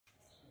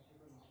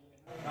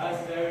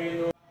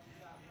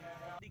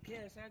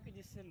ऐसा कि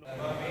जिससे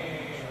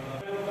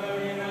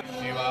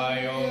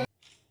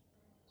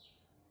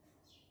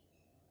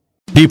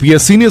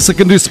DPS senior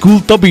secondary school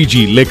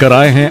Tabiji लेकर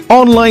आए हैं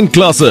online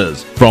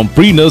classes from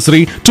pre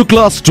nursery to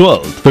class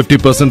 12,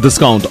 50%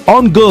 discount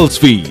on girls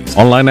fees.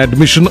 Online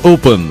admission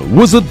open.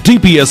 Visit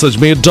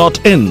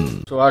dpsajmer.in।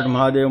 स्वाट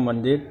Mahadev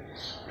मंदिर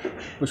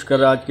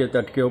पुष्कराज के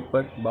तट के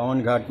ऊपर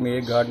 52 घाट में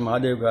एक घाट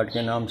महादेव घाट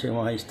के नाम से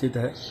वहाँ स्थित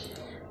है।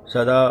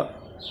 सदा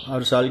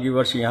हर साल की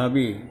वर्ष यहाँ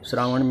भी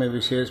श्रावण में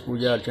विशेष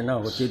पूजा अर्चना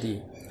होती थी,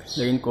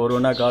 लेकिन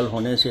कोरोना काल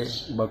होने से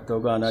भक्तों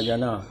का आना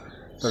जाना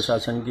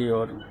प्रशासन की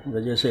ओर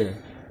वजह से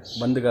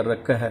बंद कर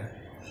रखा है।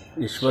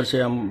 ईश्वर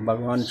से हम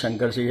भगवान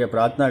शंकर से ये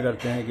प्रार्थना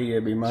करते हैं कि ये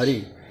बीमारी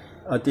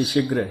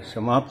अतिशीघ्र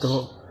समाप्त हो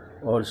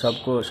और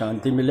सबको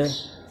शांति मिले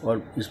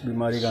और इस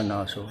बीमारी का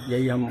नाश हो।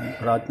 यही हम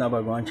प्रार्थना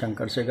भगवान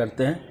शंकर से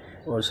करते हैं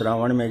और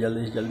श्रावण में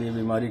जल्दी से जल्दी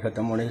बीमारी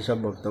खत्म होने से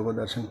सब भक्तों को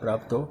दर्शन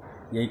प्राप्त हो,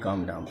 यही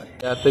कामना है।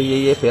 या तो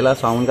ये पहला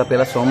सावन का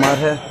पहला सोमवार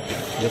है।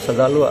 जो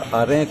श्रद्धालु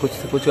आ रहे हैं, कुछ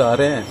से कुछ आ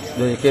रहे हैं,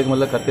 जो एक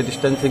मतलब करके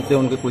डिस्टेंसिंग से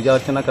उनकी पूजा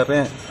अर्चना कर रहे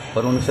हैं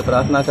और उनसे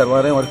प्रार्थना करवा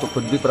रहे हैं और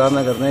खुद भी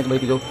प्रार्थना कर रहे हैं कि भाई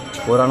जो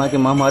कोरोना की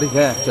महामारी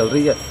है चल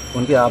रही है,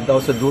 उनकी आपदाओं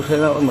से दूर है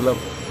और मतलब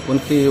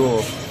उनकी वो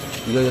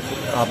जो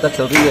आपदा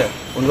चल रही है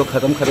उनको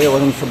ख़त्म करे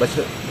और उनसे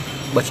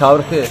बचाव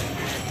रखे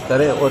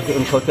करे और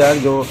उनको क्या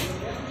जो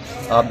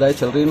आपदाएँ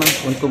चल रही है ना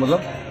उनको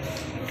मतलब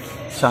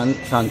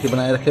शांति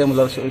बनाए रखे,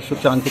 मतलब सुख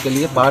शांति के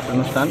लिए पाठ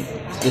अनुष्ठान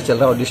ये चल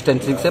रहा है और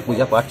डिस्टेंसिंग से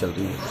पूजा पाठ चल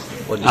रही है।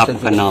 और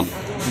आपका नाम?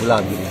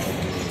 गुलाब जी।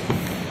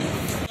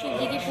 शिव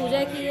जी की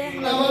पूजा की है।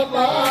 हमने ये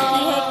प्रार्थना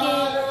की है कि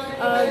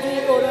जो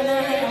ये कोरोना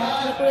है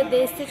ये पूरे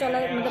देश से चला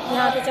मतलब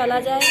यहाँ से चला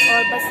जाए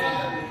और बस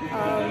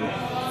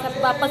सब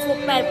वापस वो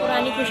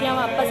पुरानी खुशियाँ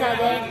वापस आ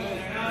जाए।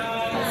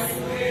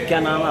 क्या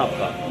नाम है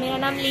आपका? मेरा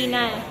नाम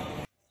लीना है।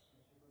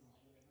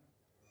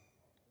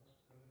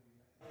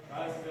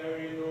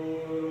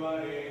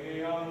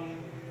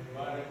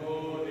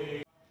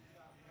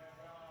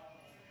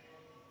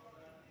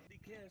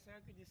 दिखे ऐसा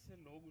कि जिससे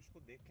लोग उसको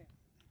देखें।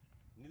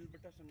 नील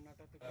बेटा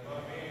सन्नाटा तो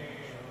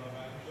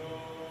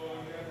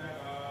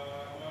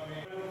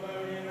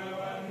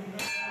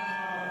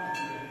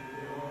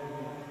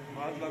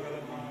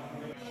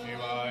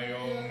शिवाय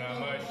ओम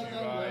नमः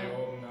शिवाय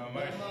ओम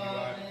नमः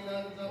शिवाय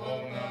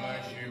ओम नमः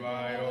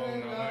शिवाय ओम नमः शिवाय ओम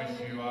नमः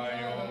शिवाय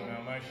ओम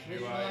नमः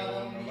शिवाय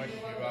ओम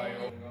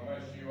नमः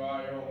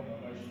शिवाय ओम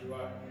नमः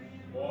शिवाय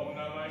ओम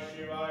नमः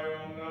शिवाय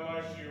ओम नमः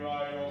शिवाय